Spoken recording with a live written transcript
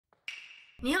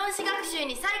日本史学習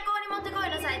に最高にもってこい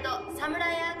のサイトサム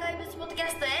ライアーカイブスポッドキャ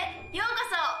ストへようこ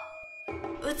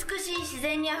そ。美しい自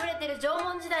然にあふれてる縄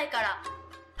文時代から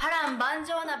波乱万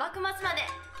丈な幕末まで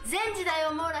全時代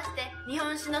を網羅して日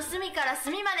本史の隅から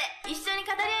隅まで一緒に語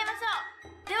り合いましょ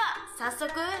う。では早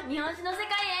速日本史の世界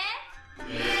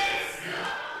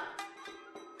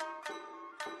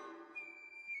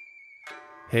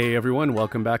へ。Hey everyone,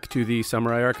 welcome back to the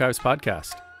Samurai Archives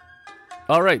podcast.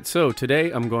 Alright, so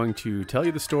today I'm going to tell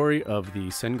you the story of the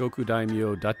Sengoku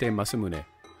Daimyo Date Masamune.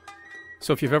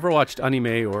 So if you've ever watched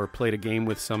anime or played a game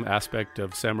with some aspect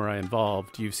of samurai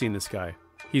involved, you've seen this guy.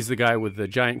 He's the guy with the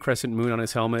giant crescent moon on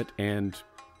his helmet and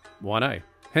one eye,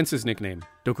 hence his nickname,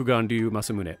 Dokugan-ryu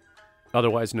Masamune,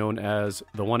 otherwise known as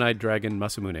the One-Eyed Dragon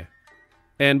Masamune.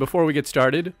 And before we get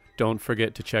started, don't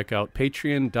forget to check out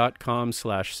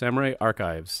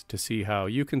patreon.com/samuraiarchives to see how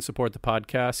you can support the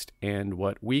podcast and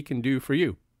what we can do for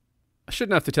you. I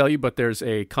shouldn't have to tell you, but there's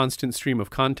a constant stream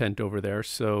of content over there,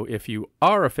 so if you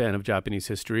are a fan of Japanese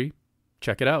history,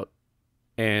 check it out.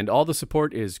 And all the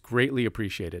support is greatly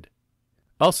appreciated.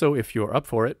 Also, if you're up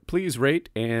for it, please rate,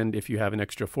 and if you have an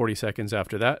extra 40 seconds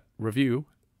after that, review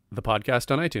the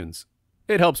podcast on iTunes.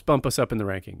 It helps bump us up in the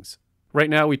rankings. Right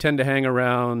now, we tend to hang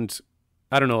around,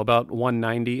 about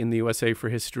 190 in the USA for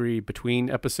history between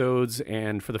episodes,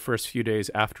 and for the first few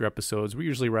days after episodes, we're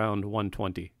usually around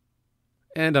 120.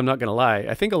 And I'm not going to lie,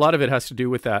 I think a lot of it has to do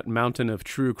with that mountain of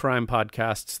true crime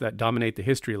podcasts that dominate the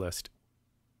history list.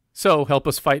 So help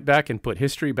us fight back and put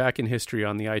history back in history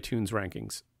on the iTunes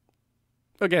rankings.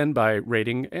 Again, by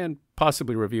rating and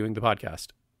possibly reviewing the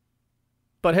podcast.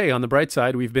 But hey, on the bright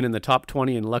side, we've been in the top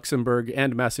 20 in Luxembourg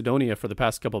and Macedonia for the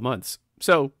past couple months.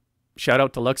 So, shout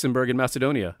out to Luxembourg and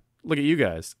Macedonia. Look at you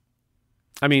guys.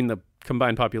 I mean, the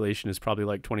combined population is probably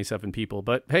like 27 people,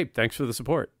 but hey, thanks for the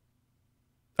support.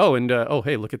 Oh, and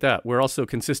hey, look at that. We're also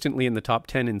consistently in the top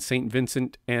 10 in St.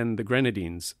 Vincent and the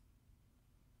Grenadines.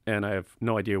 And I have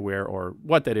no idea where or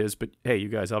what that is, but hey, you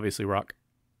guys obviously rock.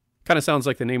 Kind of sounds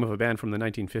like the name of a band from the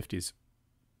 1950s.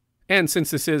 And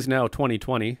since this is now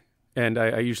 2020, and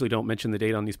I usually don't mention the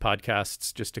date on these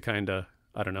podcasts just to kind of,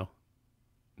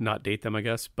 not date them, I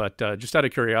guess. But just out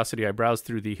of curiosity, I browsed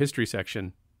through the history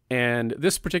section. And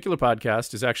this particular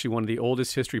podcast is actually one of the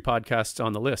oldest history podcasts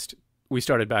on the list. We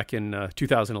started back in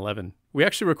 2011. We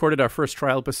actually recorded our first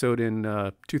trial episode in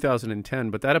 2010,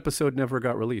 but that episode never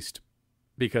got released.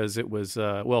 Because it was,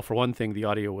 for one thing, the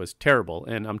audio was terrible.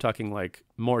 And I'm talking like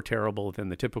more terrible than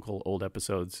the typical old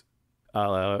episodes.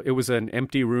 It was an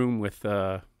empty room with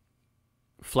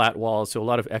flat walls, so a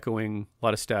lot of echoing, a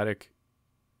lot of static.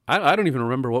 I don't even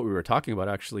remember what we were talking about,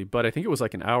 actually, but I think it was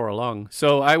like an hour long.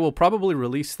 So I will probably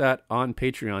release that on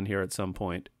Patreon here at some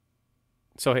point.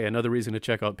 So hey, another reason to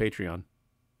check out Patreon.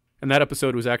 And that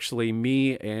episode was actually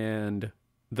me and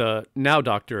the now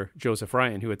Dr. Joseph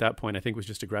Ryan, who at that point I think was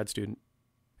just a grad student.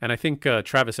 And I think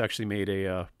Travis actually made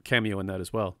a cameo in that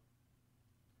as well.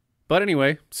 But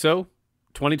anyway, so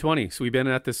 2020. So we've been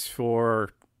at this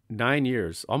for 9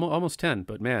 years, almost 10,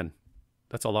 but man,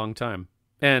 that's a long time.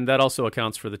 And that also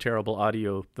accounts for the terrible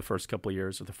audio the first couple of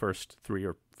years, or the first 3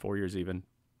 or 4 years even.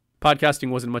 Podcasting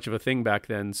wasn't much of a thing back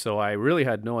then, so I really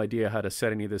had no idea how to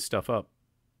set any of this stuff up.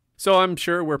 So I'm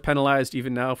sure we're penalized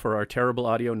even now for our terrible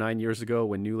audio 9 years ago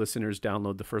when new listeners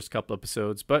download the first couple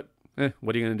episodes, but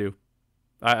what are you going to do?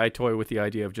 I toy with the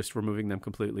idea of just removing them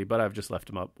completely, but I've just left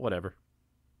them up, whatever.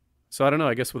 So I don't know,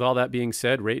 I guess with all that being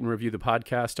said, rate and review the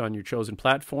podcast on your chosen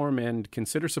platform and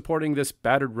consider supporting this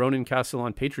battered Ronin castle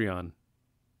on Patreon.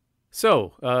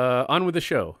 So, on with the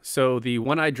show. So the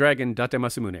One-Eyed Dragon Date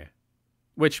Masamune,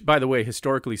 which, by the way,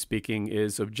 historically speaking,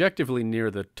 is objectively near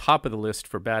the top of the list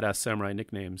for badass samurai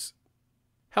nicknames.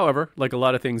 However, like a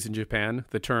lot of things in Japan,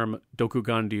 the term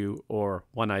Dokugan-ryu, or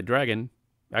One-Eyed Dragon,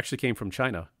 actually came from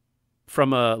China.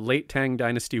 From a late Tang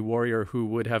Dynasty warrior who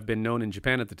would have been known in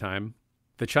Japan at the time,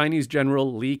 the Chinese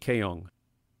general Li Keong.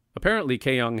 Apparently,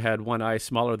 Keong had one eye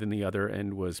smaller than the other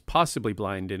and was possibly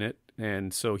blind in it,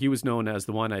 and so he was known as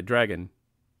the One-Eyed Dragon.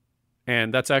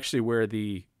 And that's actually where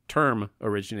the term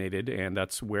originated, and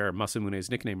that's where Masamune's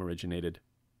nickname originated.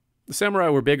 The samurai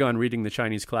were big on reading the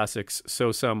Chinese classics,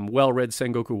 so some well-read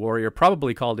Sengoku warrior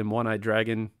probably called him One-Eyed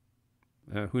Dragon.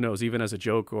 Who knows, even as a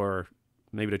joke or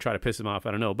maybe to try to piss him off,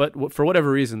 I don't know. But for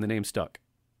whatever reason, the name stuck.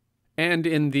 And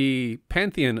in the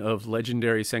pantheon of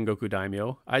legendary Sengoku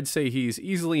Daimyo, I'd say he's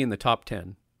easily in the top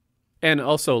 10. And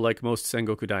also, like most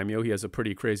Sengoku Daimyo, he has a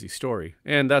pretty crazy story.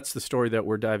 And that's the story that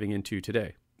we're diving into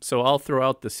today. So I'll throw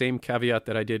out the same caveat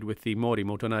that I did with the Mori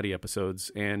Motonari episodes.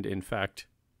 And in fact,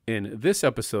 in this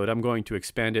episode, I'm going to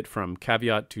expand it from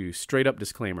caveat to straight-up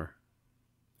disclaimer.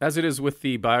 As it is with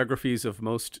the biographies of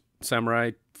most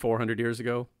samurai 400 years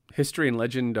ago, history and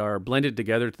legend are blended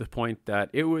together to the point that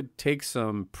it would take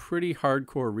some pretty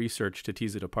hardcore research to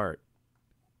tease it apart.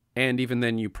 And even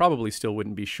then, you probably still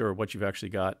wouldn't be sure what you've actually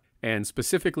got. And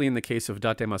specifically in the case of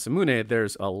Date Masamune,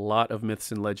 there's a lot of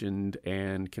myths and legend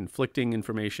and conflicting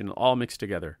information all mixed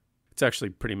together. It's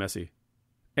actually pretty messy.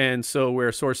 And so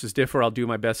where sources differ, I'll do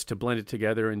my best to blend it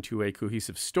together into a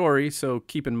cohesive story. So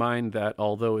keep in mind that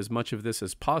although as much of this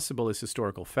as possible is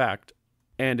historical fact,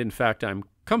 and in fact I'm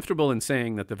comfortable in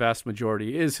saying that the vast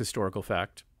majority is historical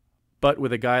fact, but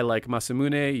with a guy like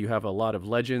Masamune, you have a lot of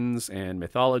legends and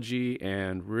mythology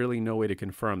and really no way to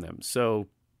confirm them. So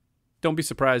don't be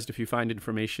surprised if you find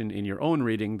information in your own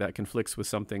reading that conflicts with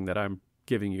something that I'm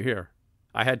giving you here.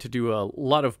 I had to do a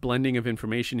lot of blending of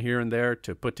information here and there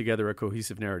to put together a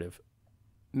cohesive narrative.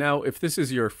 Now, if this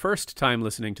is your first time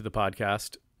listening to the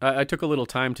podcast, I took a little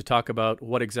time to talk about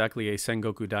what exactly a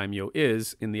Sengoku Daimyo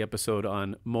is in the episode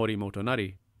on Mori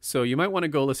Motonari, so you might want to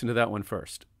go listen to that one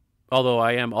first. Although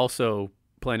I am also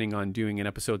planning on doing an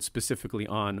episode specifically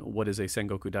on what is a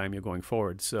Sengoku Daimyo going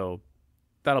forward, so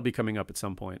that'll be coming up at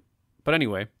some point. But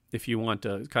anyway, if you want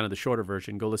kind of the shorter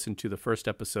version, go listen to the first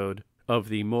episode of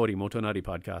the Mori Motonari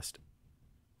podcast.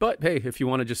 But hey, if you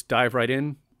want to just dive right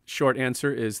in, short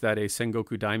answer is that a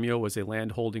Sengoku Daimyo was a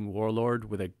land-holding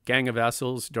warlord with a gang of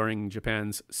vassals during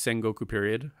Japan's Sengoku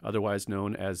period, otherwise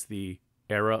known as the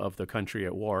era of the country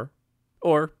at war,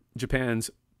 or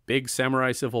Japan's Big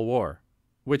Samurai Civil War,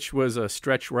 which was a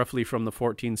stretch roughly from the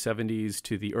 1470s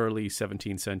to the early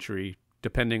 17th century,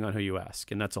 depending on who you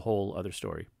ask, and that's a whole other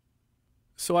story.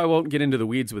 So I won't get into the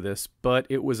weeds with this, but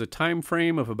it was a time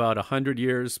frame of about 100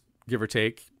 years, give or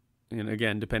take, and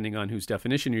again, depending on whose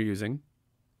definition you're using.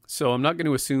 So I'm not going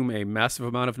to assume a massive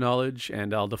amount of knowledge,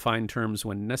 and I'll define terms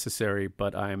when necessary,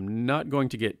 but I'm not going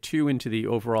to get too into the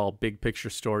overall big picture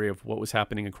story of what was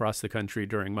happening across the country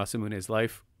during Masamune's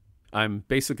life. I'm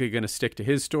basically going to stick to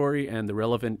his story and the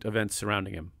relevant events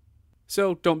surrounding him.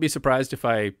 So don't be surprised if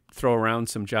I throw around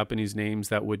some Japanese names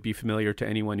that would be familiar to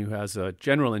anyone who has a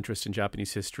general interest in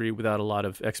Japanese history without a lot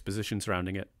of exposition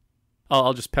surrounding it.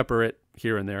 I'll just pepper it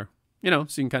here and there, so you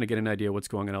can kind of get an idea what's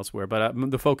going on elsewhere, but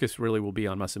the focus really will be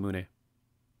on Masamune.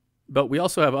 But we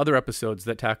also have other episodes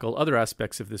that tackle other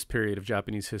aspects of this period of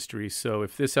Japanese history, so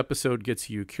if this episode gets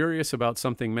you curious about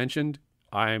something mentioned,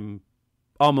 I'm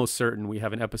almost certain we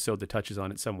have an episode that touches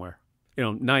on it somewhere.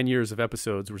 9 years of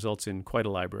episodes results in quite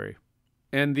a library.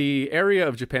 And the area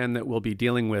of Japan that we'll be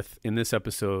dealing with in this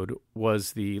episode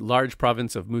was the large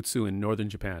province of Mutsu in northern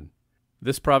Japan.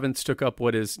 This province took up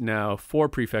what is now 4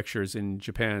 prefectures in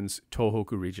Japan's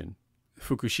Tohoku region: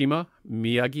 Fukushima,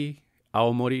 Miyagi,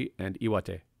 Aomori, and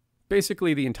Iwate.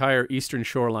 Basically the entire eastern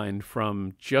shoreline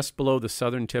from just below the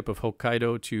southern tip of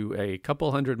Hokkaido to a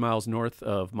couple hundred miles north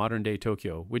of modern-day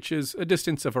Tokyo, which is a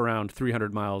distance of around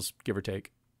 300 miles, give or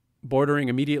take. Bordering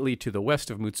immediately to the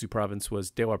west of Mutsu province was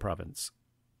Dewa province.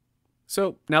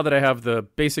 So, now that I have the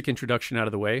basic introduction out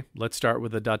of the way, let's start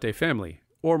with the Date family,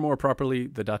 or more properly,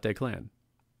 the Date clan.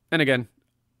 And again,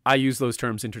 I use those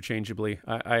terms interchangeably.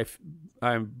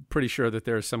 I'm pretty sure that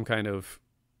there's some kind of,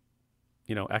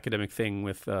 academic thing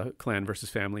with clan versus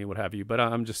family and what have you, but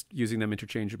I'm just using them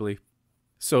interchangeably.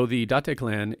 So the Date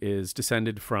clan is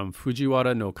descended from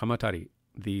Fujiwara no Kamatari,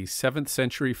 the 7th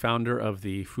century founder of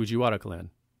the Fujiwara clan.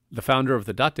 The founder of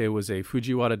the Date was a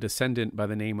Fujiwara descendant by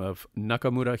the name of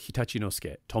Nakamura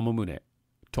Hitachinosuke, Tomomune.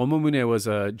 Tomomune was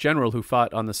a general who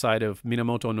fought on the side of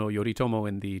Minamoto no Yoritomo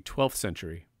in the 12th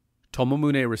century.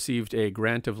 Tomomune received a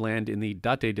grant of land in the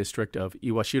Date district of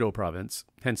Iwashiro province,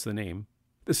 hence the name.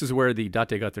 This is where the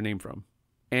Date got their name from.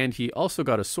 And he also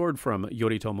got a sword from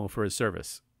Yoritomo for his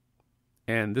service.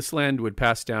 And this land would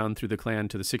pass down through the clan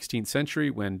to the 16th century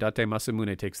when Date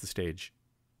Masamune takes the stage.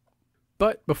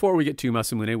 But before we get to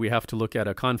Masamune, we have to look at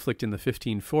a conflict in the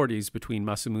 1540s between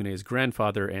Masamune's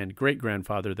grandfather and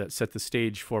great-grandfather that set the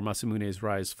stage for Masamune's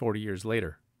rise 40 years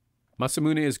later.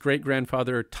 Masamune's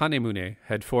great-grandfather Tanemune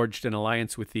had forged an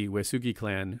alliance with the Uesugi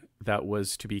clan that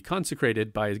was to be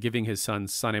consecrated by giving his son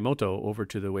Sanemoto over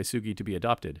to the Uesugi to be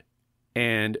adopted.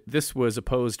 And this was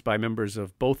opposed by members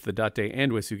of both the Date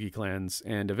and Uesugi clans,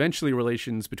 and eventually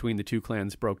relations between the two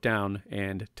clans broke down,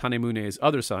 and Tanemune's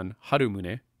other son,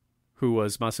 Harumune, who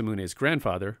was Masamune's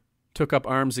grandfather, took up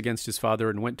arms against his father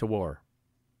and went to war.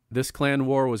 This clan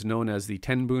war was known as the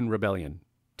Tenbun Rebellion.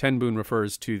 Tenbun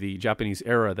refers to the Japanese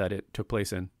era that it took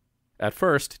place in. At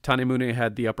first, Tanemune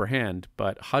had the upper hand,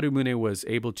 but Harumune was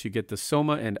able to get the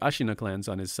Soma and Ashina clans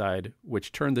on his side,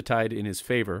 which turned the tide in his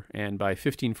favor, and by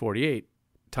 1548,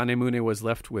 Tanemune was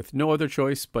left with no other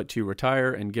choice but to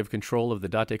retire and give control of the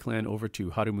Date clan over to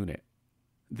Harumune.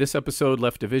 This episode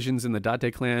left divisions in the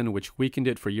Date clan, which weakened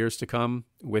it for years to come,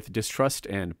 with distrust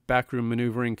and backroom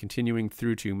maneuvering continuing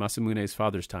through to Masamune's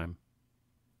father's time.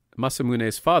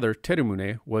 Masamune's father,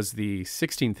 Terumune, was the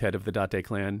 16th head of the Date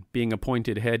clan, being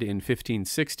appointed head in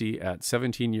 1560 at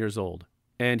 17 years old.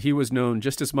 And he was known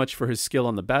just as much for his skill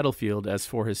on the battlefield as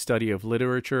for his study of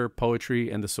literature, poetry,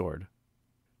 and the sword.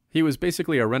 He was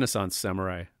basically a Renaissance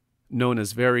samurai, known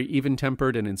as very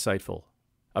even-tempered and insightful.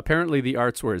 Apparently the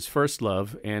arts were his first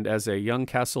love, and as a young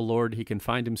castle lord he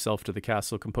confined himself to the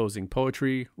castle composing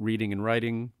poetry, reading and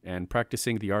writing, and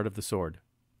practicing the art of the sword.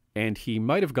 And he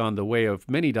might have gone the way of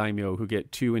many daimyo who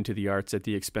get too into the arts at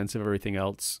the expense of everything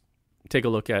else. Take a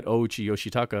look at Ouchi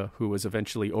Yoshitaka, who was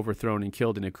eventually overthrown and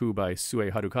killed in a coup by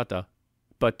Sue Harukata.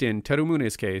 But in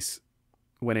Terumune's case,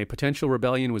 when a potential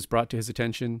rebellion was brought to his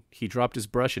attention, he dropped his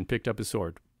brush and picked up his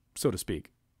sword, so to speak.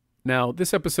 Now,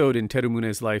 this episode in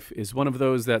Terumune's life is one of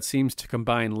those that seems to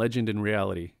combine legend and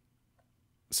reality.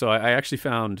 So I actually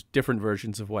found different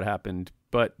versions of what happened,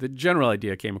 but the general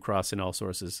idea came across in all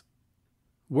sources.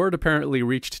 Word apparently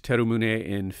reached Terumune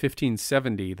in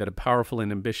 1570 that a powerful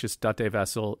and ambitious Date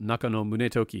vassal, Nakano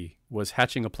Munetoki, was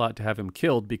hatching a plot to have him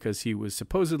killed because he was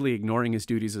supposedly ignoring his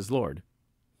duties as lord.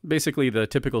 Basically the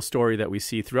typical story that we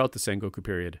see throughout the Sengoku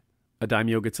period. A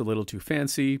daimyo gets a little too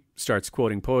fancy, starts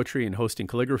quoting poetry and hosting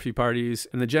calligraphy parties,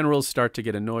 and the generals start to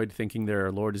get annoyed thinking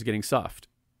their lord is getting soft.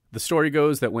 The story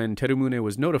goes that when Terumune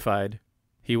was notified,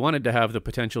 he wanted to have the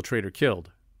potential traitor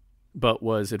killed, but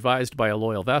was advised by a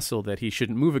loyal vassal that he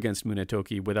shouldn't move against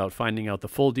Munetoki without finding out the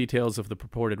full details of the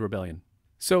purported rebellion.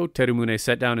 So Terumune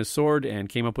set down his sword and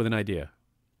came up with an idea.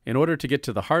 In order to get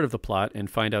to the heart of the plot and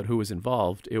find out who was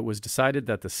involved, it was decided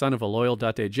that the son of a loyal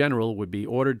Date general would be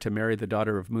ordered to marry the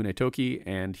daughter of Munetoki,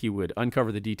 and he would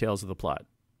uncover the details of the plot.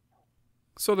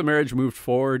 So the marriage moved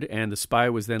forward, and the spy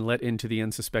was then let into the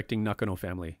unsuspecting Nakano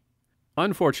family.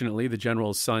 Unfortunately, the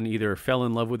general's son either fell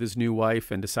in love with his new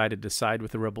wife and decided to side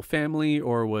with the rebel family,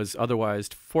 or was otherwise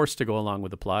forced to go along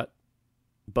with the plot.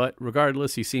 But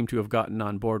regardless, he seemed to have gotten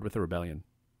on board with the rebellion.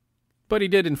 But he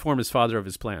did inform his father of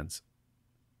his plans.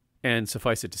 And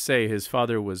suffice it to say, his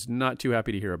father was not too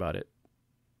happy to hear about it.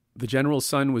 The general's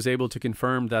son was able to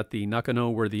confirm that the Nakano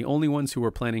were the only ones who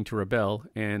were planning to rebel,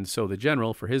 and so the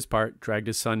general, for his part, dragged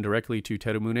his son directly to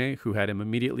Terumune, who had him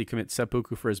immediately commit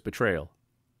seppuku for his betrayal.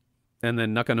 And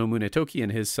then Nakano Munetoki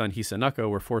and his son Hisanaka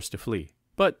were forced to flee.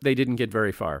 But they didn't get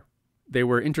very far. They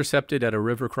were intercepted at a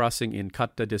river crossing in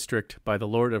Katta district by the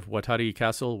lord of Watari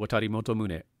Castle, Watari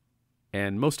Motomune,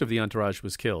 and most of the entourage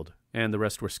was killed, and the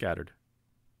rest were scattered.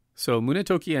 So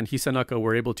Munetoki and Hisanaka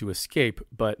were able to escape,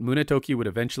 but Munetoki would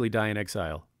eventually die in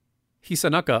exile.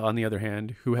 Hisanaka, on the other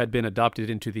hand, who had been adopted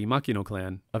into the Makino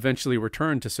clan, eventually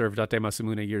returned to serve Date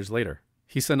Masamune years later.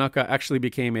 Hisanaka actually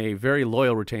became a very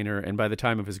loyal retainer, and by the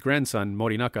time of his grandson,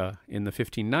 Morinaka, in the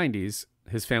 1590s,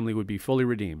 his family would be fully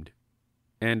redeemed.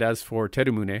 And as for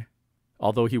Terumune,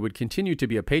 although he would continue to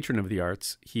be a patron of the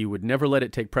arts, he would never let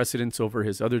it take precedence over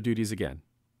his other duties again.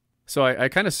 So I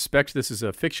kind of suspect this is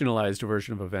a fictionalized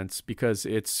version of events because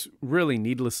it's really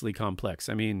needlessly complex.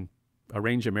 I mean,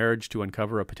 arrange a marriage to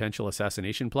uncover a potential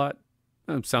assassination plot?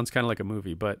 Sounds kind of like a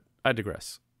movie, but I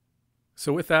digress.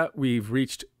 So with that, we've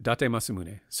reached Date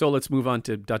Masamune. So let's move on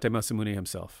to Date Masamune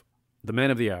himself, the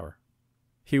man of the hour.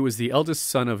 He was the eldest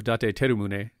son of Date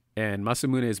Terumune, and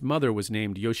Masamune's mother was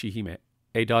named Yoshihime,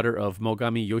 a daughter of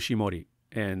Mogami Yoshimori,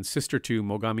 and sister to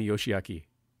Mogami Yoshiaki.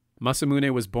 Masamune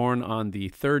was born on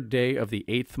the 3rd day of the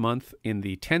 8th month in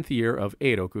the 10th year of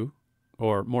Eiroku,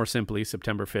 or more simply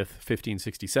September 5th,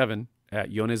 1567, at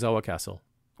Yonezawa Castle,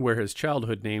 where his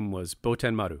childhood name was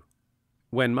Botenmaru.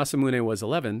 When Masamune was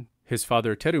 11, his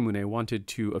father Terumune wanted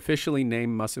to officially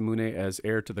name Masamune as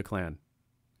heir to the clan.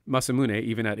 Masamune,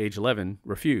 even at age 11,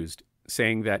 refused,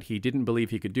 saying that he didn't believe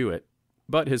he could do it,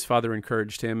 but his father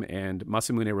encouraged him and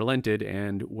Masamune relented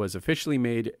and was officially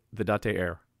made the Date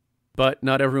heir. But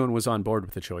not everyone was on board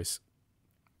with the choice.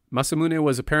 Masamune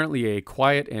was apparently a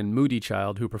quiet and moody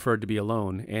child who preferred to be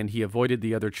alone, and he avoided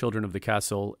the other children of the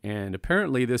castle, and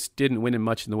apparently this didn't win him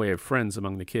much in the way of friends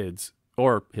among the kids,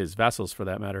 or his vassals for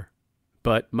that matter.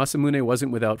 But Masamune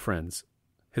wasn't without friends.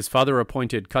 His father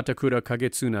appointed Katakura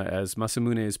Kagetsuna as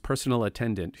Masamune's personal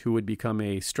attendant, who would become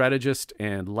a strategist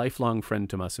and lifelong friend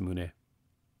to Masamune.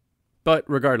 But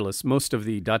regardless, most of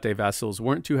the Date vassals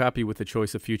weren't too happy with the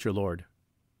choice of future lord.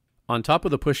 On top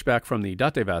of the pushback from the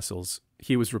Date vassals,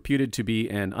 he was reputed to be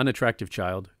an unattractive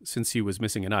child, since he was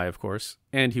missing an eye, of course,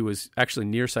 and he was actually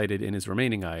nearsighted in his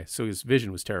remaining eye, so his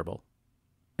vision was terrible.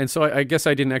 And so I guess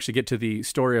I didn't actually get to the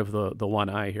story of the one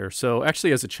eye here. So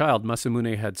actually, as a child,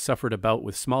 Masamune had suffered a bout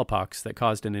with smallpox that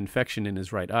caused an infection in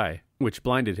his right eye, which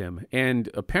blinded him. And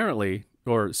apparently,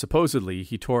 or supposedly,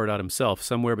 he tore it out himself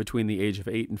somewhere between the age of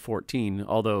 8 and 14,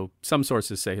 although some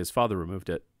sources say his father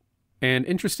removed it. And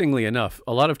interestingly enough,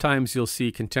 a lot of times you'll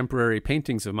see contemporary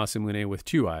paintings of Masamune with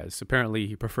two eyes. Apparently,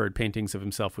 he preferred paintings of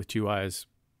himself with two eyes.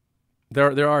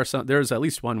 There's at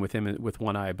least one with him with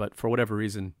one eye, but for whatever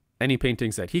reason, any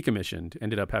paintings that he commissioned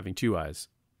ended up having two eyes.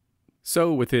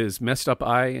 So, with his messed up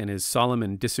eye and his solemn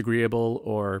and disagreeable,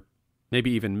 or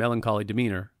maybe even melancholy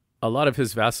demeanor, a lot of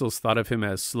his vassals thought of him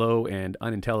as slow and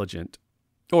unintelligent,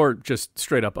 or just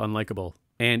straight up unlikable.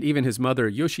 And even his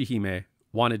mother, Yoshihime,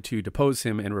 wanted to depose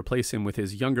him and replace him with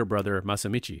his younger brother,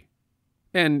 Masamichi.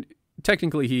 And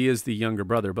technically he is the younger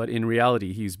brother, but in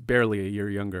reality he's barely a year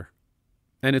younger.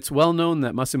 And it's well known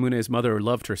that Masamune's mother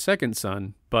loved her second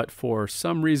son, but for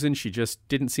some reason she just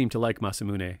didn't seem to like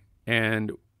Masamune,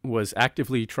 and was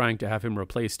actively trying to have him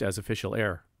replaced as official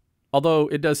heir. Although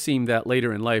it does seem that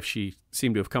later in life she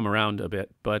seemed to have come around a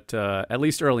bit, but at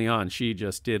least early on she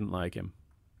just didn't like him.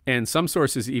 And some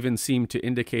sources even seem to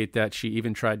indicate that she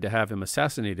even tried to have him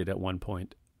assassinated at one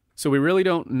point. So we really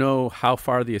don't know how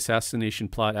far the assassination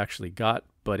plot actually got,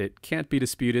 but it can't be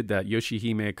disputed that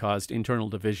Yoshihime caused internal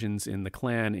divisions in the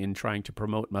clan in trying to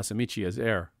promote Masamichi as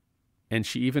heir. And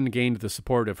she even gained the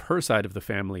support of her side of the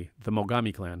family, the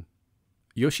Mogami clan.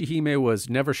 Yoshihime was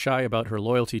never shy about her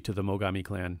loyalty to the Mogami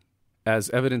clan, as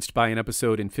evidenced by an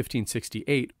episode in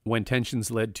 1568 when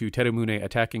tensions led to Terumune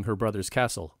attacking her brother's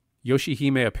castle.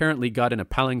 Yoshihime apparently got in a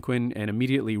palanquin and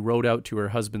immediately rode out to her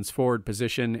husband's forward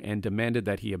position and demanded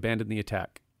that he abandon the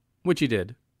attack, which he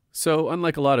did. So,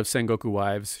 unlike a lot of Sengoku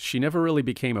wives, she never really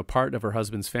became a part of her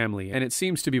husband's family, and it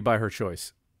seems to be by her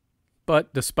choice.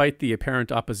 But despite the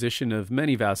apparent opposition of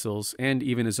many vassals, and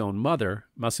even his own mother,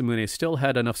 Masamune still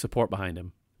had enough support behind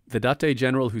him. The Date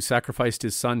general who sacrificed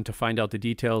his son to find out the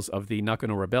details of the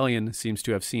Nakano rebellion seems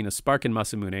to have seen a spark in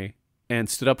Masamune, and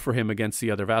stood up for him against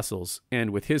the other vassals,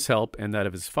 and with his help and that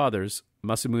of his father's,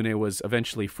 Masamune was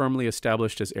eventually firmly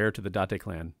established as heir to the Date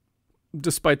clan,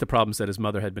 despite the problems that his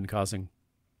mother had been causing.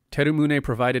 Terumune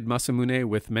provided Masamune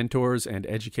with mentors and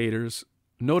educators,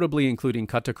 notably including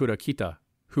Katakura Kita,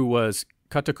 who was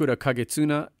Katakura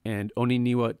Kagetsuna and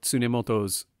Oniniwa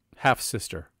Tsunemoto's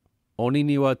half-sister.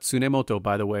 Oniniwa Tsunemoto,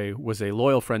 by the way, was a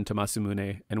loyal friend to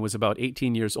Masamune and was about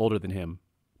 18 years older than him.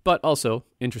 But also,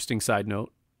 interesting side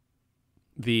note,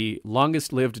 the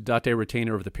longest-lived Date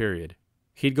retainer of the period.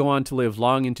 He'd go on to live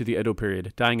long into the Edo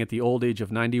period, dying at the old age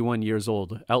of 91 years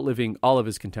old, outliving all of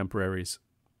his contemporaries.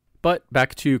 But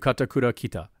back to Katakura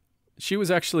Kita. She was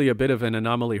actually a bit of an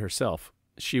anomaly herself.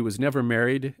 She was never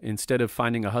married, instead of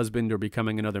finding a husband or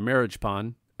becoming another marriage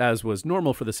pawn, as was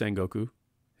normal for the Sengoku.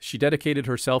 She dedicated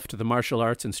herself to the martial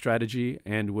arts and strategy,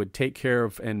 and would take care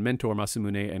of and mentor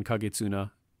Masamune and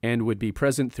Kagetsuna, and would be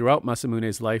present throughout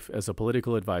Masamune's life as a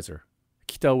political advisor.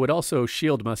 Kita would also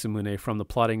shield Masamune from the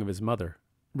plotting of his mother.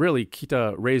 Really,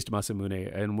 Kita raised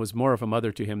Masamune and was more of a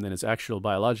mother to him than his actual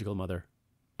biological mother.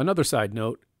 Another side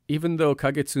note, even though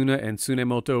Kagetsuna and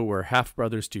Tsunemoto were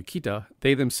half-brothers to Kita,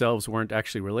 they themselves weren't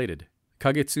actually related.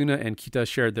 Kagetsuna and Kita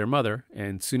shared their mother,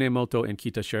 and Tsunemoto and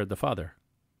Kita shared the father.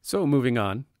 So, moving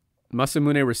on,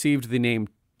 Masamune received the name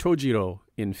Tojiro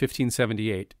in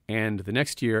 1578, and the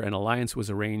next year an alliance was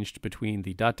arranged between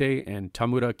the Date and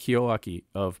Tamura Kiyoaki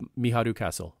of Miharu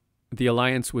Castle. The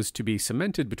alliance was to be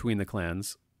cemented between the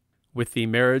clans with the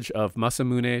marriage of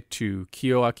Masamune to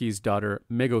Kiyoaki's daughter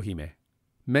Megohime.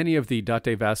 Many of the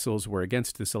Date vassals were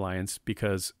against this alliance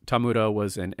because Tamura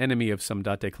was an enemy of some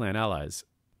Date clan allies.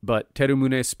 But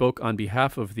Terumune spoke on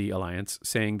behalf of the alliance,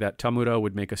 saying that Tamura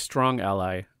would make a strong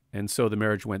ally, and so the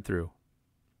marriage went through.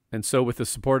 And so with the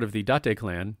support of the Date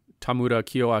clan, Tamura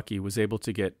Kiyoaki was able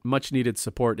to get much-needed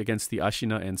support against the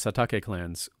Ashina and Satake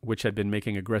clans, which had been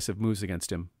making aggressive moves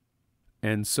against him.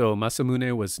 And so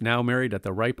Masamune was now married at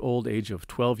the ripe old age of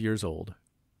 12 years old.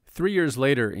 3 years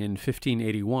later, in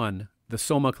 1581, the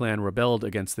Soma clan rebelled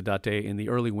against the Date in the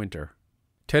early winter.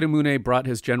 Terumune brought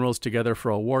his generals together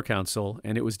for a war council,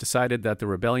 and it was decided that the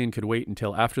rebellion could wait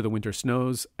until after the winter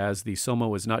snows, as the Soma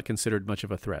was not considered much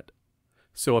of a threat.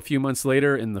 So a few months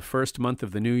later, in the first month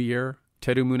of the new year,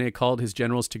 Terumune called his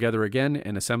generals together again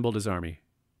and assembled his army.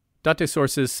 Date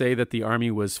sources say that the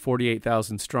army was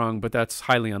 48,000 strong, but that's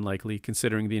highly unlikely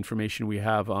considering the information we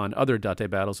have on other Date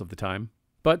battles of the time.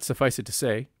 But suffice it to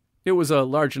say, it was a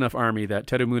large enough army that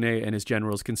Terumune and his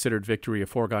generals considered victory a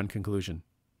foregone conclusion.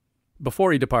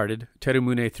 Before he departed,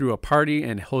 Terumune threw a party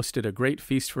and hosted a great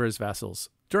feast for his vassals.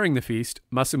 During the feast,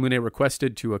 Masamune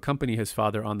requested to accompany his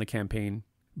father on the campaign,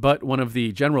 But one of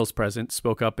the generals present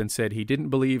spoke up and said he didn't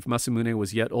believe Masamune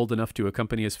was yet old enough to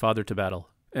accompany his father to battle,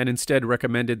 and instead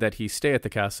recommended that he stay at the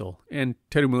castle, and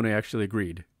Terumune actually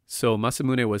agreed. So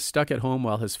Masamune was stuck at home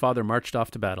while his father marched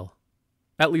off to battle,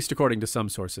 at least according to some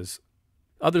sources.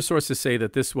 Other sources say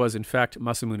that this was in fact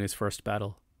Masamune's first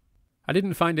battle. I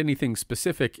didn't find anything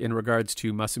specific in regards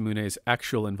to Masamune's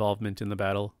actual involvement in the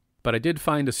battle, but I did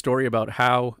find a story about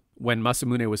how, when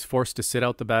Masamune was forced to sit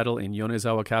out the battle in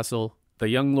Yonezawa Castle, the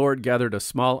young lord gathered a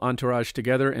small entourage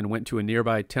together and went to a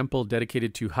nearby temple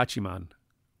dedicated to Hachiman,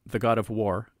 the god of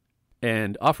war,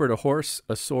 and offered a horse,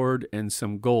 a sword, and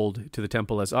some gold to the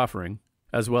temple as offering,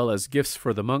 as well as gifts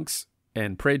for the monks,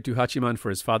 and prayed to Hachiman for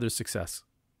his father's success.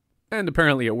 And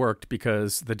apparently it worked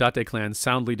because the Date clan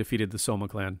soundly defeated the Soma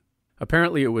clan.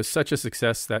 Apparently it was such a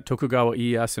success that Tokugawa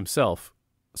Ieyasu himself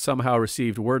somehow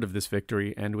received word of this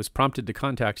victory and was prompted to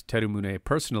contact Terumune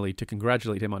personally to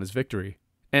congratulate him on his victory,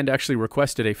 and actually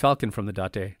requested a falcon from the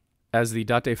Date, as the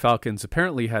Date falcons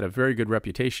apparently had a very good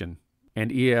reputation, and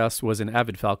Ieyasu was an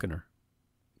avid falconer.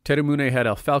 Terumune had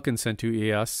a falcon sent to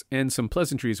Ieyasu, and some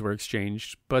pleasantries were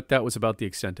exchanged, but that was about the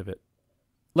extent of it.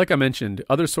 Like I mentioned,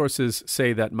 other sources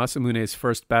say that Masamune's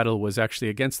first battle was actually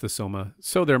against the Soma,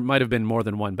 so there might have been more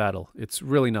than one battle. It's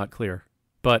really not clear.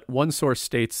 But one source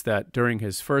states that during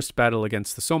his first battle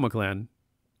against the Soma clan,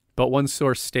 which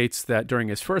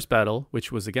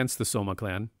was against the Soma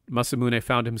clan, Masamune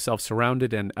found himself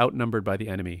surrounded and outnumbered by the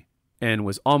enemy, and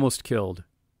was almost killed.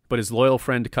 But his loyal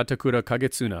friend Katakura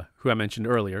Kagetsuna, who I mentioned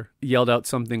earlier, yelled out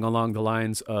something along the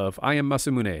lines of, "I am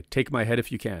Masamune, take my head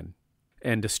if you can,"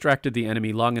 and distracted the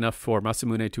enemy long enough for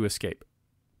Masamune to escape.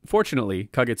 Fortunately,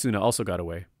 Kagetsuna also got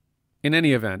away. In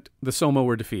any event, the Soma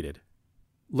were defeated.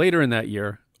 Later in that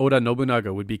year, Oda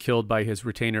Nobunaga would be killed by his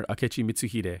retainer Akechi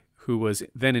Mitsuhide, who was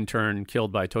then in turn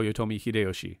killed by Toyotomi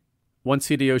Hideyoshi. Once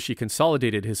Hideyoshi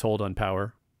consolidated his hold on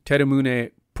power,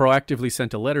 Terumune proactively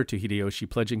sent a letter to Hideyoshi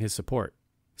pledging his support.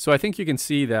 So I think you can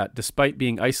see that despite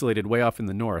being isolated way off in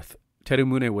the north,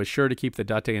 Terumune was sure to keep the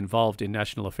Date involved in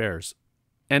national affairs.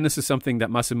 And this is something that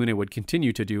Masamune would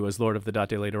continue to do as Lord of the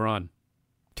Date later on.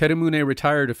 Terumune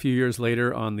retired a few years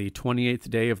later on the 28th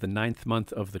day of the 9th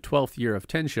month of the 12th year of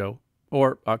Tensho,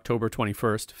 or October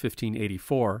 21st,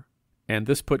 1584, and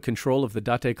this put control of the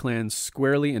Date clan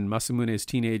squarely in Masamune's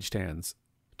teenaged hands.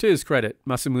 To his credit,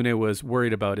 Masamune was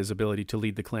worried about his ability to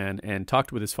lead the clan and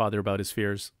talked with his father about his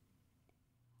fears.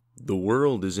 The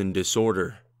world is in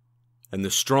disorder, and the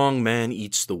strong man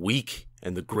eats the weak,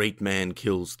 and the great man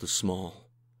kills the small.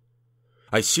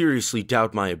 I seriously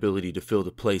doubt my ability to fill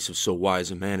the place of so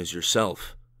wise a man as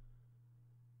yourself.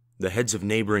 The heads of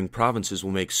neighboring provinces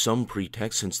will make some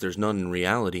pretext, since there's none in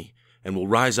reality, and will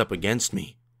rise up against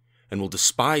me, and will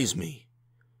despise me,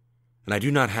 and I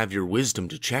do not have your wisdom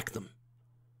to check them.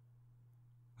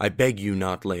 I beg you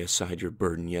not lay aside your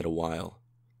burden yet a while,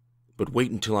 but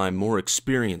wait until I am more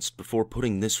experienced before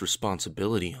putting this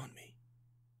responsibility on me.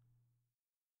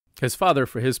 His father,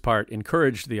 for his part,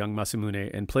 encouraged the young Masamune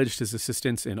and pledged his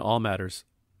assistance in all matters.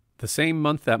 The same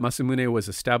month that Masamune was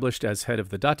established as head of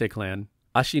the Date clan,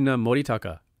 Ashina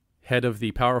Moritaka, head of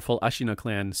the powerful Ashina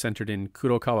clan centered in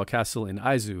Kurokawa Castle in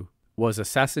Aizu, was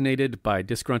assassinated by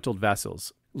disgruntled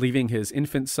vassals, leaving his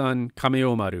infant son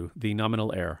Kameomaru the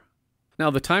nominal heir. Now,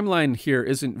 the timeline here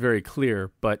isn't very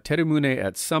clear, but Terumune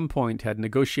at some point had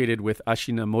negotiated with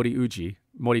Ashina Moriuji,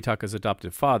 Moritaka's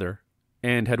adoptive father,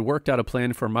 and had worked out a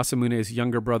plan for Masamune's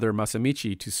younger brother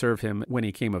Masamichi to serve him when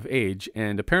he came of age,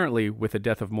 and apparently, with the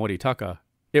death of Moritaka,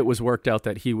 it was worked out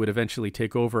that he would eventually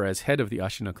take over as head of the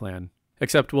Ashina clan.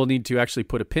 Except we'll need to actually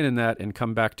put a pin in that and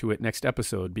come back to it next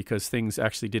episode, because things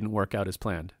actually didn't work out as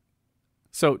planned.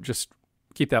 So just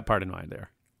keep that part in mind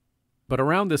there. But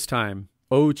around this time,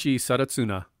 Ouchi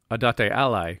Sadatsuna, a Date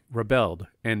ally, rebelled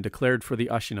and declared for the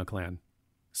Ashina clan.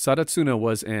 Sadatsuna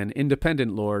was an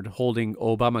independent lord holding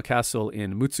Obama Castle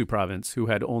in Mutsu province who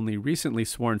had only recently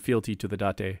sworn fealty to the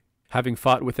Date, having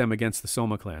fought with them against the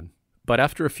Soma clan. But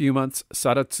after a few months,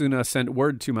 Sadatsuna sent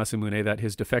word to Masamune that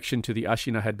his defection to the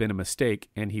Ashina had been a mistake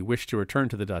and he wished to return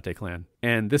to the Date clan.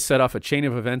 And this set off a chain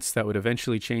of events that would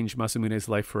eventually change Masamune's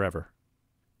life forever.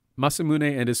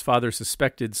 Masamune and his father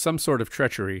suspected some sort of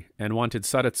treachery and wanted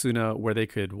Sadatsuna where they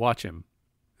could watch him.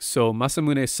 So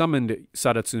Masamune summoned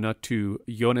Sadatsuna to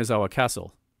Yonezawa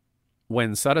Castle.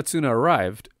 When Sadatsuna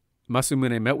arrived,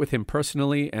 Masamune met with him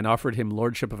personally and offered him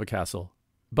lordship of a castle.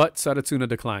 But Sadatsuna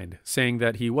declined, saying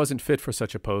that he wasn't fit for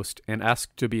such a post and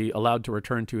asked to be allowed to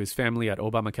return to his family at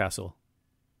Obama Castle.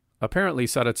 Apparently,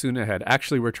 Sadatsuna had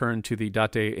actually returned to the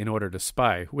Date in order to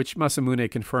spy, which Masamune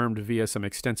confirmed via some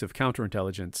extensive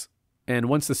counterintelligence. And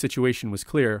once the situation was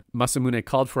clear, Masamune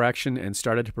called for action and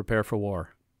started to prepare for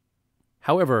war.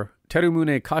 However,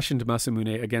 Terumune cautioned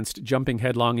Masamune against jumping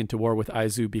headlong into war with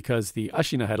Aizu because the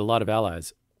Ashina had a lot of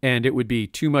allies, and it would be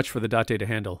too much for the Date to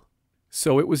handle.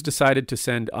 So it was decided to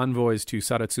send envoys to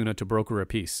Sadatsuna to broker a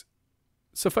peace.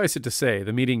 Suffice it to say,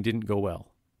 the meeting didn't go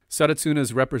well.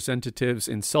 Sadatsuna's representatives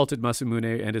insulted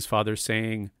Masamune and his father,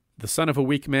 saying, "The son of a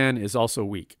weak man is also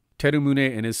weak.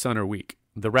 Terumune and his son are weak.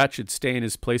 The rat should stay in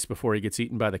his place before he gets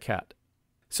eaten by the cat."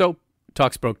 So,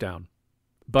 talks broke down.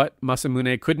 But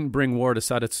Masamune couldn't bring war to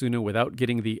Sadatsuna without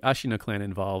getting the Ashina clan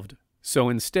involved. So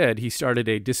instead, he started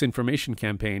a disinformation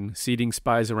campaign, seeding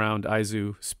spies around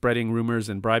Aizu, spreading rumors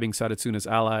and bribing Sadatsuna's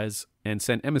allies, and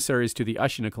sent emissaries to the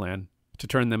Ashina clan to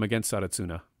turn them against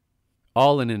Sadatsuna,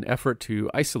 all in an effort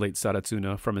to isolate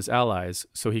Sadatsuna from his allies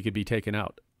so he could be taken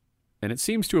out. And it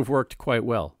seems to have worked quite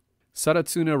well.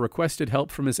 Sadatsuna requested help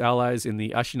from his allies in the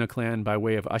Ashina clan by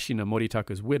way of Ashina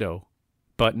Moritaka's widow,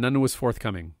 but none was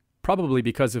forthcoming, probably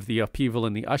because of the upheaval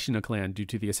in the Ashina clan due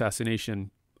to the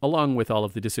assassination, along with all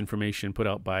of the disinformation put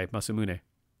out by Masamune.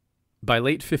 By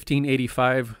late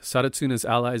 1585, Sadatsuna's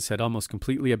allies had almost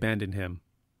completely abandoned him,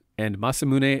 and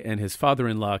Masamune and his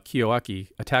father-in-law Kiyoaki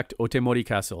attacked Otemori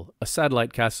Castle, a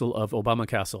satellite castle of Obama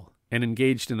Castle, and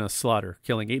engaged in a slaughter,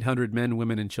 killing 800 men,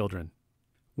 women, and children.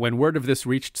 When word of this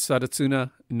reached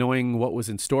Sadatsuna, knowing what was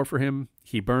in store for him,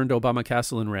 he burned Obama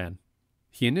Castle and ran.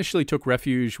 He initially took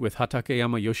refuge with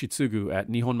Hatakeyama Yoshitsugu at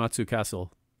Nihonmatsu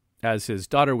Castle, as his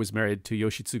daughter was married to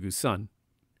Yoshitsugu's son.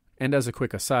 And as a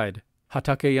quick aside,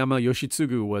 Hatakeyama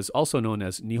Yoshitsugu was also known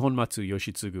as Nihonmatsu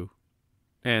Yoshitsugu,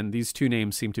 and these two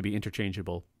names seem to be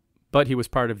interchangeable, but he was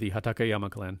part of the Hatakeyama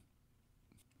clan.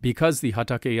 Because the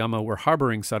Hatakeyama were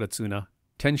harboring Sadatsuna,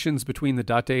 tensions between the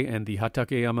Date and the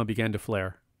Hatakeyama began to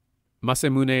flare.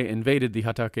 Masamune invaded the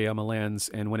Hatakeyama lands,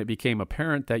 and when it became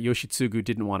apparent that Yoshitsugu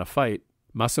didn't want to fight,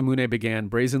 Masamune began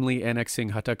brazenly annexing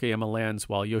Hatakeyama lands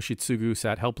while Yoshitsugu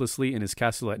sat helplessly in his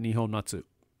castle at Nihonmatsu.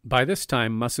 By this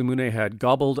time, Masamune had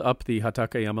gobbled up the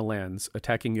Hatakeyama lands,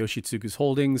 attacking Yoshitsugu's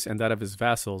holdings and that of his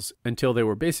vassals, until they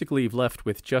were basically left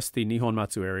with just the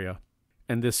Nihonmatsu area.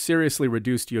 And this seriously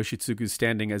reduced Yoshitsugu's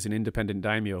standing as an independent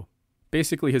daimyo.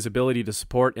 Basically, his ability to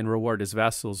support and reward his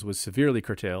vassals was severely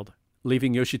curtailed,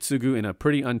 leaving Yoshitsugu in a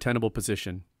pretty untenable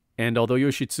position. And although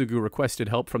Yoshitsugu requested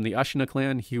help from the Ashina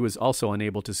clan, he was also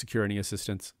unable to secure any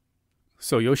assistance.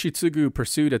 So Yoshitsugu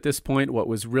pursued at this point what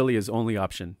was really his only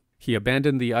option. He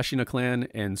abandoned the Ashina clan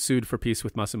and sued for peace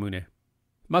with Masamune.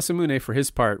 Masamune, for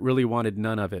his part, really wanted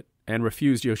none of it, and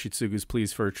refused Yoshitsugu's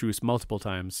pleas for a truce multiple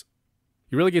times.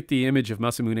 You really get the image of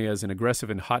Masamune as an aggressive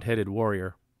and hot-headed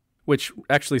warrior, which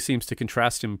actually seems to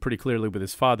contrast him pretty clearly with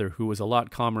his father, who was a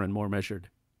lot calmer and more measured.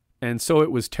 And so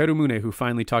it was Terumune who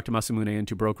finally talked Masamune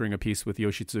into brokering a peace with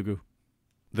Yoshitsugu.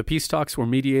 The peace talks were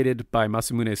mediated by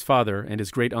Masamune's father and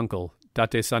his great-uncle,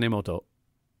 Date Sanemoto,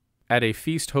 at a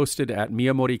feast hosted at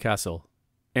Miyamori Castle,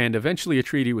 and eventually a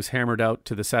treaty was hammered out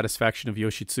to the satisfaction of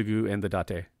Yoshitsugu and the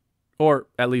Date. Or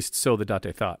at least so the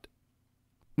Date thought.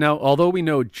 Now, although we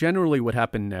know generally what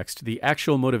happened next, the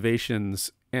actual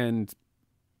motivations and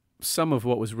some of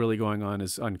what was really going on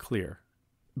is unclear.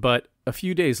 But a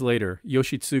few days later,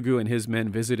 Yoshitsugu and his men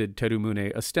visited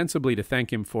Terumune ostensibly to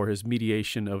thank him for his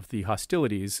mediation of the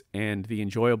hostilities and the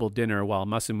enjoyable dinner while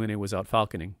Masamune was out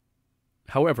falconing.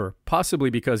 However, possibly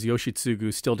because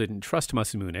Yoshitsugu still didn't trust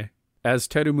Masamune, as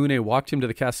Terumune walked him to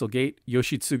the castle gate,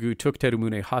 Yoshitsugu took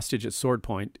Terumune hostage at sword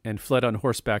point and fled on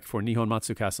horseback for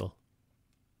Nihonmatsu Castle.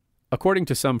 According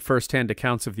to some first-hand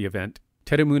accounts of the event,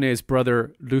 Terumune's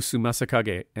brother Rusu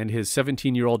Masakage and his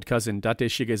 17-year-old cousin Date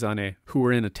Shigezane, who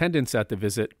were in attendance at the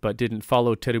visit but didn't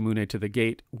follow Terumune to the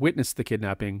gate, witnessed the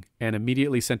kidnapping and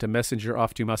immediately sent a messenger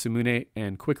off to Masamune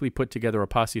and quickly put together a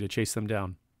posse to chase them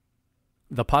down.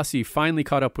 The posse finally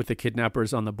caught up with the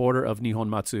kidnappers on the border of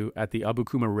Nihonmatsu at the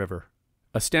Abukuma River.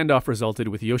 A standoff resulted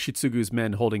with Yoshitsugu's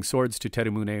men holding swords to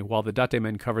Terumune while the Date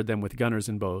men covered them with gunners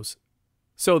and bows.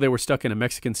 So they were stuck in a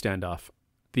Mexican standoff.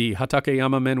 The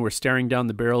Hatakeyama men were staring down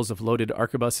the barrels of loaded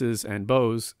arquebuses and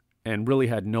bows and really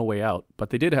had no way out, but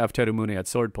they did have Terumune at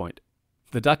sword point.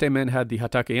 The Date men had the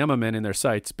Hatakeyama men in their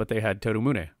sights, but they had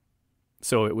Terumune.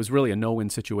 So it was really a no-win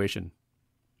situation.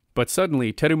 But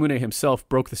suddenly, Terumune himself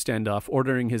broke the standoff,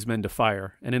 ordering his men to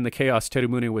fire, and in the chaos,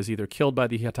 Terumune was either killed by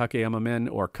the Hatakeyama men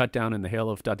or cut down in the hail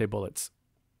of Date bullets.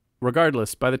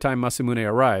 Regardless, by the time Masamune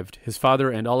arrived, his father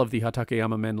and all of the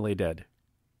Hatakeyama men lay dead.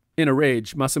 In a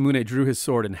rage, Masamune drew his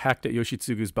sword and hacked at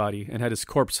Yoshitsugu's body and had his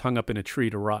corpse hung up in a tree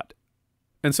to rot.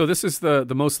 And so this is the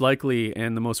most likely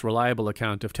and the most reliable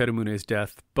account of Terumune's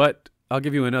death, but I'll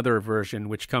give you another version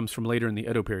which comes from later in the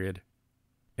Edo period.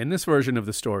 In this version of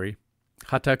the story,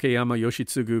 Hatakeyama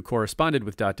Yoshitsugu corresponded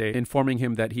with Date, informing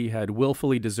him that he had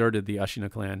willfully deserted the Ashina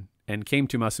clan and came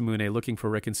to Masamune looking for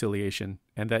reconciliation,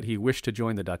 and that he wished to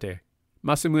join the Date.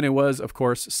 Masamune was, of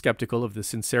course, skeptical of the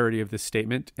sincerity of this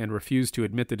statement and refused to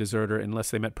admit the deserter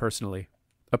unless they met personally.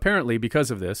 Apparently,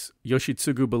 because of this,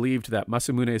 Yoshitsugu believed that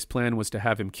Masamune's plan was to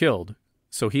have him killed,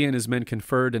 so he and his men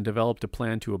conferred and developed a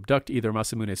plan to abduct either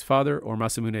Masamune's father or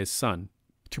Masamune's son,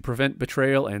 to prevent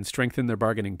betrayal and strengthen their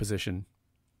bargaining position.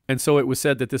 And so it was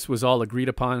said that this was all agreed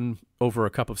upon over a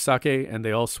cup of sake, and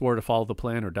they all swore to follow the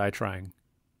plan or die trying.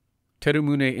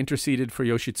 Terumune interceded for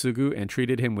Yoshitsugu and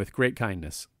treated him with great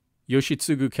kindness.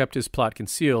 Yoshitsugu kept his plot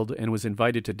concealed and was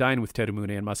invited to dine with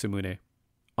Terumune and Masamune.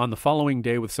 On the following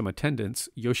day with some attendants,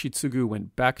 Yoshitsugu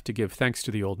went back to give thanks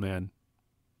to the old man.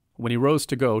 When he rose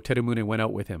to go, Terumune went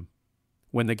out with him.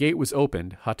 When the gate was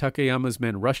opened, Hatakeyama's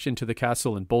men rushed into the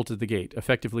castle and bolted the gate,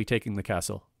 effectively taking the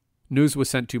castle. News was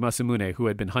sent to Masamune, who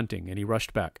had been hunting, and he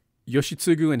rushed back.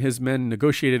 Yoshitsugu and his men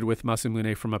negotiated with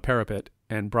Masamune from a parapet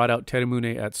and brought out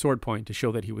Terumune at sword point to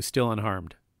show that he was still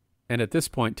unharmed. And at this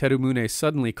point, Terumune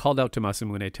suddenly called out to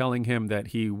Masamune, telling him that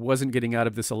he wasn't getting out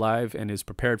of this alive and is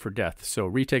prepared for death, so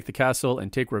retake the castle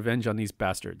and take revenge on these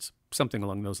bastards. Something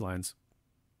along those lines.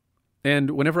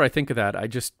 And whenever I think of that, I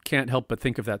just can't help but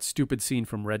think of that stupid scene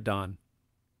from Red Dawn.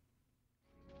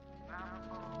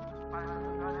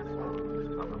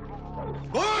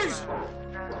 Boys!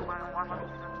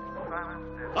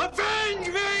 Avenge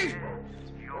me!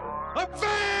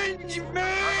 Avenge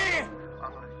me!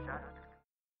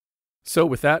 So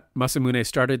with that, Masamune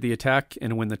started the attack,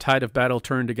 and when the tide of battle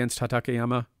turned against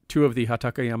Hatakeyama, 2 of the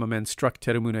Hatakeyama men struck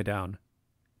Terumune down.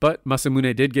 But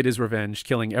Masamune did get his revenge,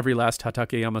 killing every last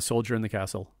Hatakeyama soldier in the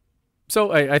castle.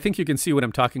 So I think you can see what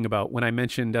I'm talking about when I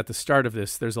mentioned at the start of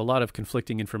this there's a lot of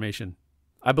conflicting information.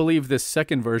 I believe this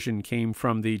second version came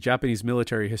from the Japanese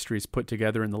military histories put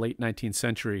together in the late 19th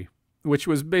century, which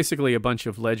was basically a bunch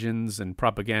of legends and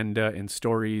propaganda and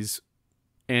stories,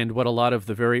 and what a lot of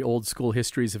the very old school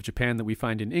histories of Japan that we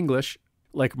find in English,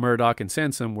 like Murdoch and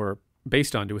Sansom, were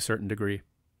based on to a certain degree.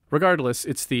 Regardless,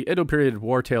 it's the Edo period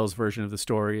war tales version of the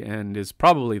story and is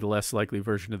probably the less likely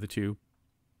version of the two.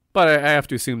 But I have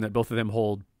to assume that both of them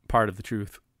hold part of the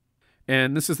truth.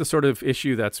 And this is the sort of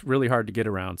issue that's really hard to get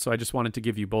around, so I just wanted to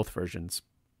give you both versions.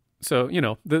 So,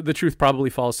 the truth probably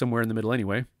falls somewhere in the middle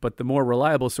anyway, but the more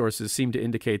reliable sources seem to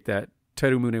indicate that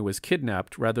Terumune was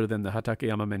kidnapped rather than the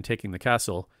Hatakeyama men taking the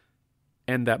castle,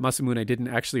 and that Masamune didn't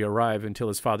actually arrive until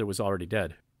his father was already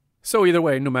dead. So either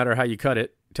way, no matter how you cut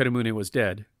it, Terumune was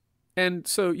dead. And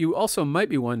so you also might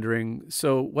be wondering,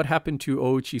 so what happened to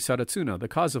Ouchi Sadatsuna, the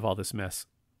cause of all this mess?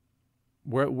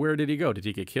 Where did he go? Did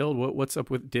he get killed? What's up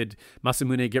with... Did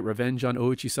Masamune get revenge on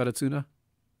Ouchi Sadatsuna?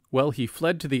 Well, he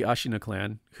fled to the Ashina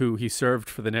clan, who he served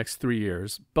for the next 3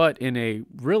 years, but in a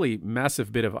really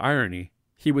massive bit of irony,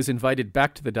 he was invited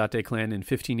back to the Date clan in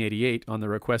 1588 on the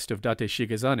request of Date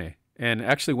Shigezane, and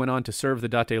actually went on to serve the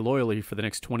Date loyally for the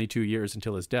next 22 years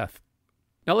until his death.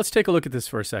 Now let's take a look at this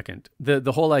for a second,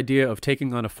 the whole idea of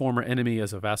taking on a former enemy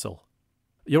as a vassal.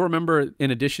 You'll remember,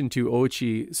 in addition to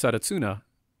Ouchi Sadatsuna,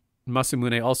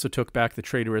 Masamune also took back the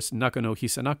traitorous Nakano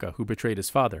Hisanaka, who betrayed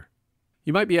his father.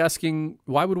 You might be asking,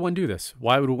 why would one do this?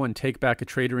 Why would one take back a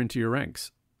traitor into your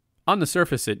ranks? On the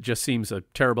surface, it just seems a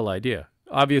terrible idea.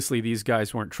 Obviously, these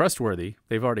guys weren't trustworthy.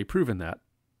 They've already proven that.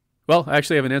 Well, I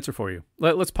actually have an answer for you.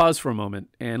 Let's pause for a moment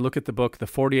and look at the book The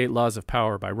 48 Laws of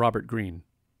Power by Robert Greene,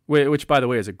 which, by the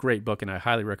way, is a great book and I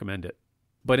highly recommend it.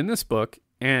 But in this book,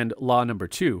 and law number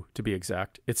 2, to be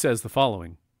exact, it says the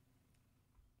following.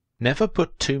 Never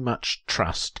put too much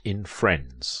trust in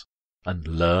friends, and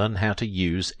learn how to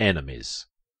use enemies.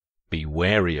 Be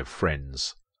wary of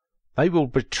friends. They will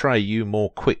betray you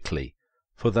more quickly,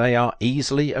 for they are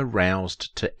easily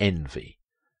aroused to envy.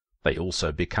 They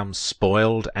also become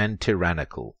spoiled and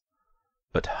tyrannical.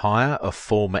 But hire a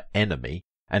former enemy,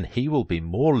 and he will be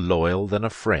more loyal than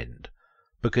a friend,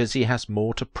 because he has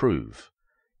more to prove.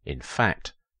 In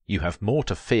fact, you have more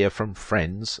to fear from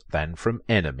friends than from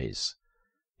enemies.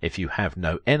 If you have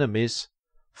no enemies,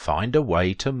 find a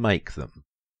way to make them.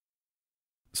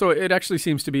 So it actually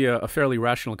seems to be a fairly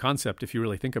rational concept if you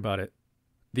really think about it.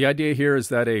 The idea here is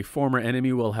that a former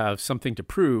enemy will have something to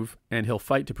prove, and he'll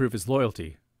fight to prove his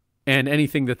loyalty. And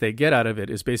anything that they get out of it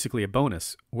is basically a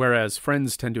bonus, whereas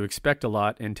friends tend to expect a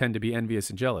lot and tend to be envious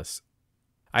and jealous.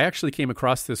 I actually came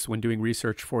across this when doing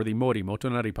research for the Mori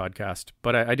Motonari podcast,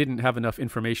 but I didn't have enough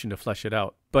information to flesh it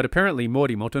out. But apparently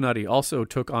Mori Motonari also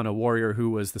took on a warrior who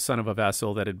was the son of a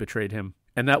vassal that had betrayed him,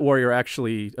 and that warrior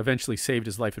actually eventually saved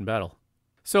his life in battle.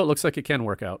 So it looks like it can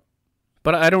work out.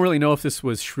 But I don't really know if this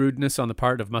was shrewdness on the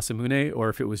part of Masamune, or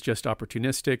if it was just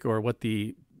opportunistic, or what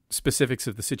the specifics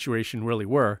of the situation really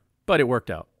were, but it worked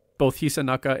out. Both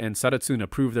Hisanaka and Sadatsuna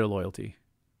proved their loyalty.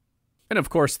 And of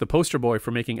course, the poster boy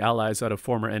for making allies out of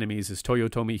former enemies is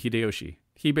Toyotomi Hideyoshi.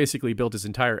 He basically built his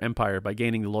entire empire by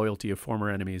gaining the loyalty of former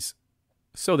enemies.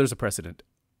 So there's a precedent.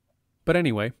 But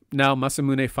anyway, now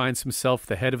Masamune finds himself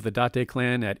the head of the Date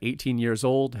clan at 18 years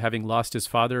old, having lost his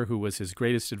father, who was his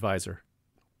greatest advisor.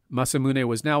 Masamune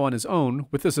was now on his own,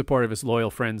 with the support of his loyal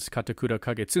friends Katakura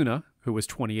Kagetsuna, who was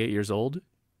 28 years old,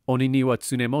 Oniniwa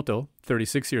Tsunemoto,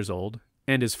 36 years old,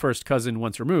 and his first cousin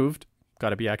once removed,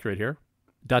 gotta be accurate here,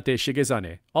 Date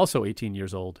Shigezane, also 18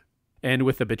 years old. And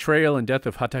with the betrayal and death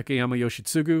of Hatakeyama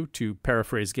Yoshitsugu, to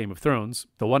paraphrase Game of Thrones,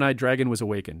 the one-eyed dragon was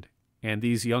awakened, and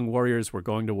these young warriors were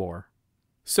going to war.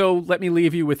 So let me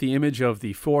leave you with the image of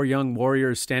the 4 young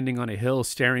warriors standing on a hill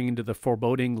staring into the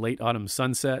foreboding late autumn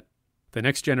sunset, the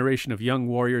next generation of young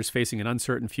warriors facing an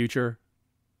uncertain future.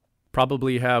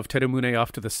 Probably have Terumune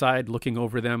off to the side looking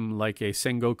over them like a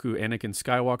Sengoku Anakin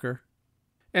Skywalker.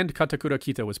 And Katakura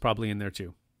Kita was probably in there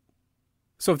too.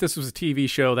 So if this was a TV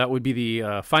show, that would be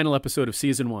the final episode of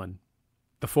Season 1.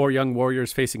 The 4 young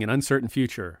warriors facing an uncertain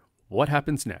future. What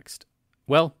happens next?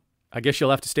 Well, I guess you'll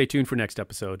have to stay tuned for next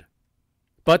episode.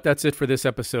 But that's it for this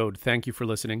episode. Thank you for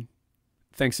listening.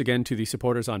 Thanks again to the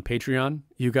supporters on Patreon.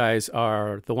 You guys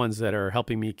are the ones that are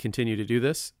helping me continue to do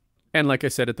this. And like I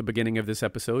said at the beginning of this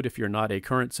episode, if you're not a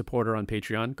current supporter on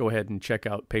Patreon, go ahead and check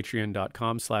out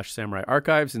patreon.com/Samurai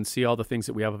Archives and see all the things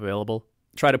that we have available.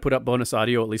 Try to put up bonus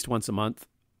audio at least once a month.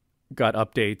 Got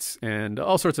updates and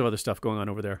all sorts of other stuff going on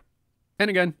over there. And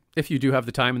again, if you do have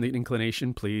the time and the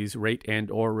inclination, please rate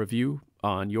and or review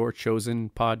on your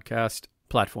chosen podcast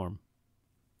platform.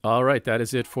 All right, that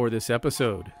is it for this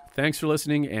episode. Thanks for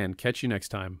listening and catch you next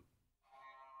time.